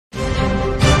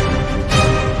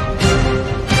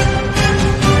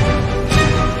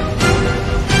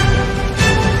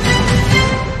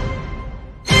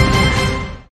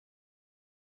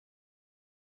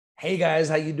Hey guys,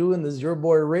 how you doing? This is your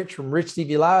boy Rich from Rich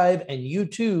TV Live, and you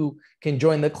too can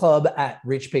join the club at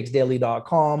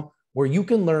richpicksdaily.com where you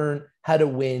can learn how to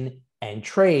win and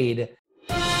trade.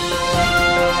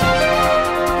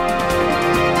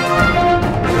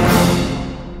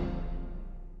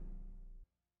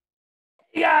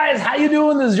 Hey guys, how you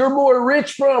doing? This is your boy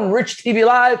Rich from Rich TV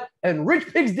Live and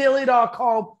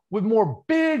richpicksdaily.com with more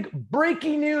big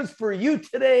breaking news for you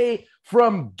today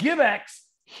from GIVX.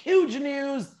 Huge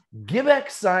news.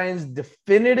 Givex signs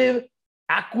definitive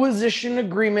acquisition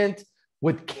agreement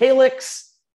with Kalex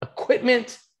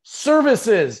Equipment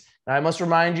Services. Now, I must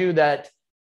remind you that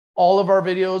all of our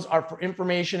videos are for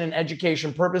information and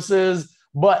education purposes,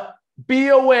 but be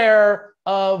aware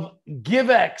of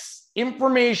Givex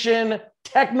Information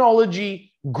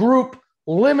Technology Group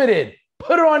Limited.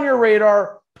 Put it on your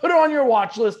radar. Put it on your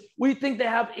watch list. We think they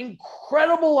have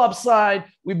incredible upside.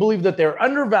 We believe that they're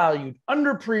undervalued,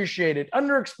 underappreciated,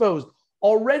 underexposed,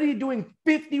 already doing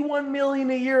 $51 million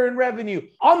a year in revenue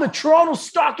on the Toronto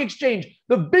Stock Exchange,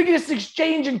 the biggest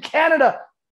exchange in Canada.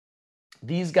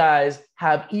 These guys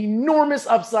have enormous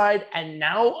upside and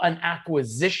now an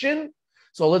acquisition.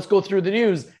 So let's go through the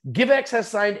news. GIVX has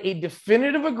signed a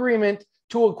definitive agreement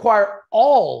to acquire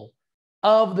all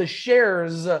of the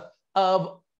shares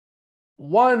of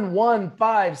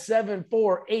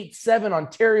 115747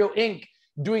 Ontario Inc.,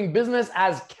 doing business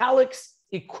as Kalex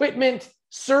Equipment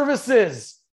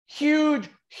Services. Huge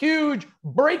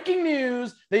breaking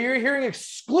news that you're hearing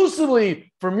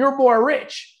exclusively from your boy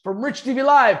Rich from Rich TV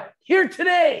Live here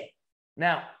today.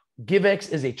 Now,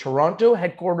 GIVX is a Toronto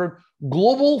headquartered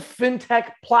global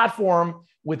fintech platform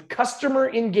with customer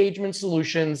engagement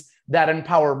solutions that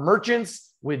empower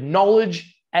merchants with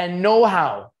knowledge and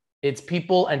know-how. Its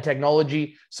people and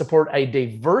technology support a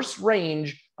diverse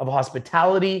range of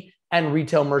hospitality and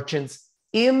retail merchants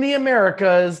in the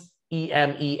Americas,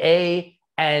 EMEA,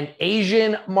 and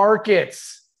Asian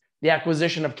markets. The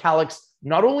acquisition of Kalex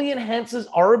not only enhances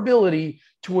our ability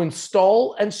to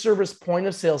install and service point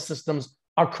of sale systems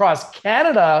across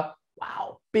Canada.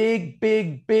 Wow, big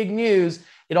news.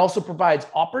 It also provides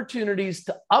opportunities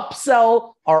to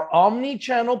upsell our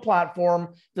omnichannel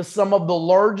platform to some of the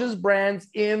largest brands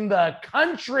in the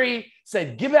country,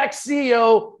 said Givex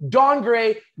CEO Don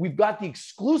Gray. We've got the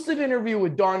exclusive interview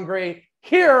with Don Gray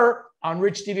here on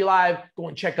Rich TV Live. Go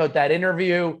and check out that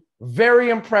interview. Very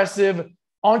impressive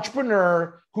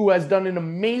entrepreneur who has done an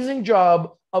amazing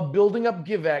job of building up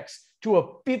Givex to a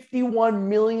 $51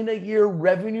 million a year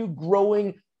revenue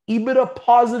growing EBITDA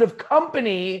positive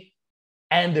company.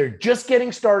 And they're just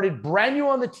getting started, brand new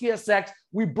on the TSX.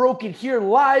 We broke it here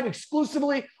live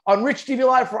exclusively on Rich TV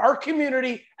Live for our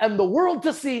community and the world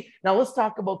to see. Now let's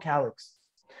talk about Kalex.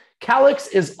 Kalex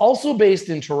is also based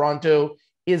in Toronto,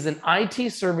 is an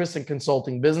IT service and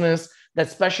consulting business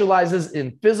that specializes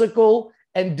in physical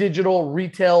and digital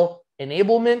retail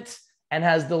enablement and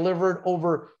has delivered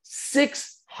over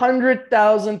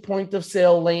 600,000 point of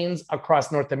sale lanes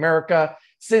across North America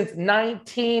since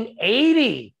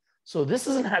 1980. So this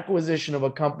is an acquisition of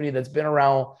a company that's been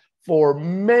around for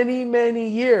many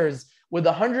years with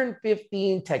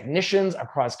 115 technicians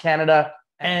across Canada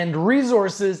and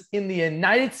resources in the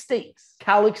United States.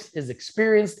 Kalex is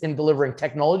experienced in delivering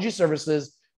technology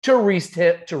services to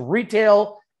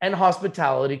retail and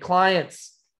hospitality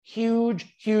clients. Huge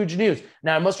news.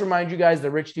 Now, I must remind you guys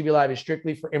that Rich TV Live is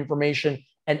strictly for information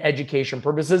and education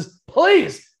purposes.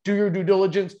 Please do your due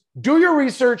diligence, do your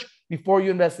research before you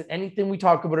invest in anything we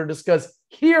talk about or discuss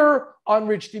here on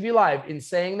Rich TV Live. In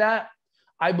saying that,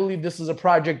 I believe this is a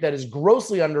project that is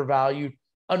grossly undervalued,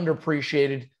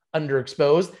 underappreciated,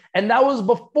 underexposed. And that was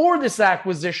before this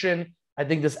acquisition. I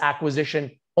think this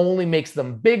acquisition only makes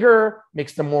them bigger,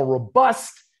 makes them more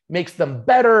robust, makes them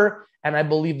better. And I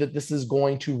believe that this is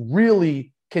going to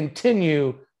really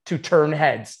continue to turn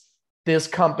heads. This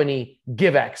company,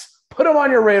 GIVX. Put them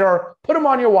on your radar, put them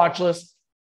on your watch list.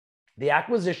 The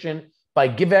acquisition by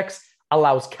GIVX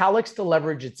allows Kalex to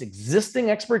leverage its existing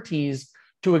expertise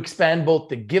to expand both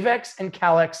the Givex and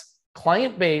Kalex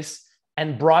client base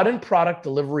and broaden product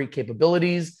delivery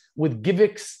capabilities with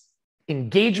Givex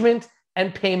engagement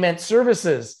and payment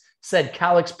services, said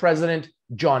Kalex President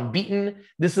John Beaton.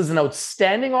 This is an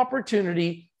outstanding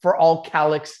opportunity for all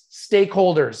Kalex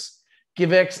stakeholders.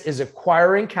 Givex is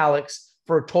acquiring Kalex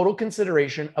for a total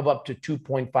consideration of up to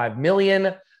 $2.5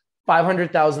 million,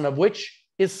 $500,000 of which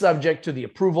is subject to the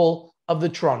approval of the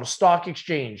Toronto Stock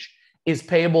Exchange, is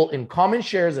payable in common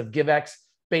shares of GIVX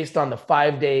based on the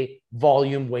 5-day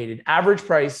volume weighted average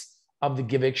price of the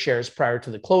GIVX shares prior to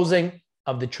the closing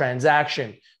of the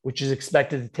transaction, which is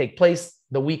expected to take place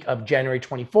the week of January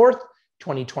 24th,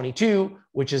 2022,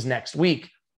 which is next week.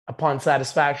 upon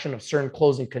satisfaction of certain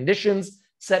closing conditions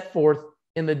set forth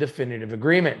in the definitive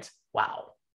agreement. Wow.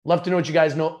 Love to know what you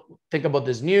guys think about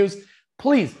this news.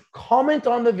 Please comment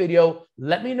on the video.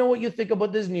 Let me know what you think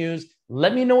about this news.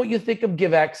 Let me know what you think of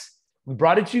GIVX. We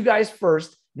brought it to you guys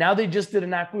first. Now they just did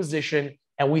an acquisition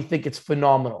and we think it's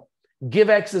phenomenal.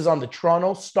 GIVX is on the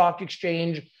Toronto Stock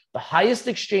Exchange, the highest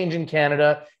exchange in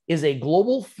Canada, is a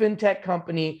global fintech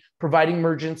company providing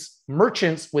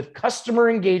merchants with customer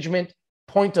engagement,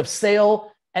 point of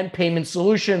sale, and payment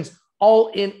solutions, all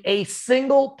in a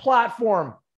single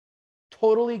platform.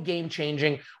 Totally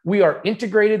game-changing. We are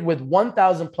integrated with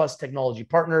 1,000 plus technology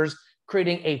partners,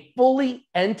 creating a fully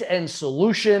end-to-end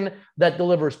solution that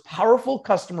delivers powerful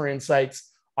customer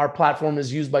insights. Our platform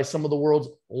is used by some of the world's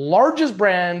largest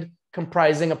brands,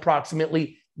 comprising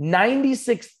approximately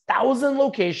 96,000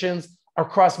 locations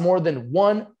across more than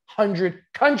 100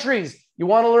 countries. You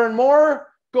want to learn more?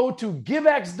 Go to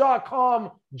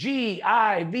givex.com, GIVEX.com,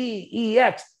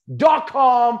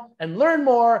 and learn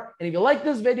more. And if you like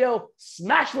this video,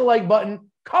 smash the like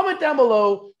button, comment down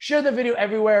below, share the video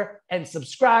everywhere, and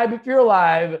subscribe if you're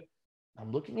live.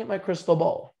 I'm looking at my crystal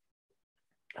ball,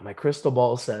 and my crystal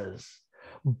ball says,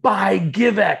 buy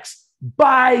GIVX,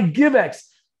 buy GIVX.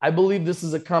 I believe this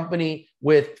is a company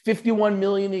with 51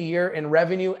 million a year in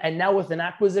revenue. And now with an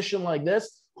acquisition like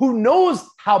this, who knows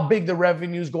how big the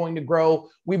revenue is going to grow?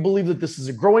 We believe that this is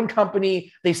a growing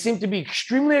company. They seem to be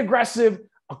extremely aggressive,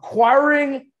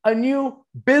 acquiring a new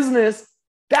business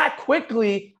that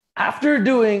quickly after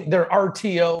doing their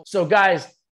RTO. So guys,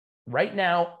 right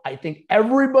now, I think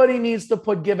everybody needs to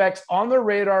put GIVX on their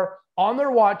radar, on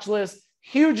their watch list.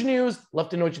 Huge news. Love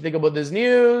to know what you think about this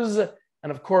news.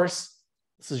 And of course,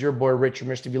 this is your boy, Rich from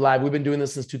RICHTVLIVE. We've been doing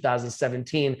this since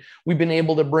 2017. We've been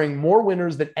able to bring more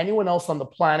winners than anyone else on the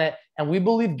planet. And we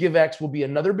believe GIVX will be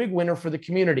another big winner for the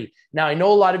community. Now, I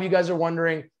know a lot of you guys are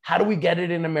wondering, how do we get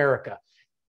it in America?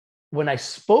 When I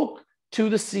spoke to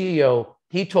the CEO,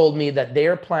 he told me that they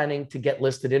are planning to get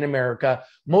listed in America,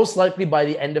 most likely by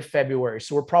the end of February.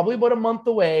 So we're probably about a month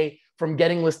away from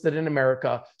getting listed in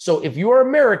America. So if you are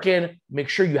American, make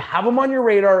sure you have them on your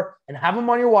radar and have them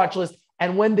on your watch list.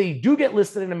 And when they do get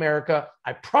listed in America,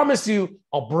 I promise you,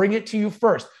 I'll bring it to you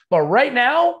first. But right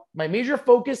now, my major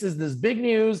focus is this big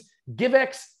news.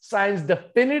 GIVX signs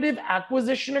definitive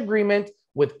acquisition agreement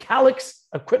with Kalex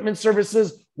Equipment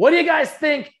Services. What do you guys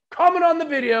think? Comment on the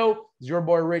video. It's your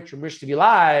boy, Rich from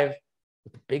RICHTVLIVE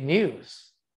with the big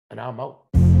news. And I'm out.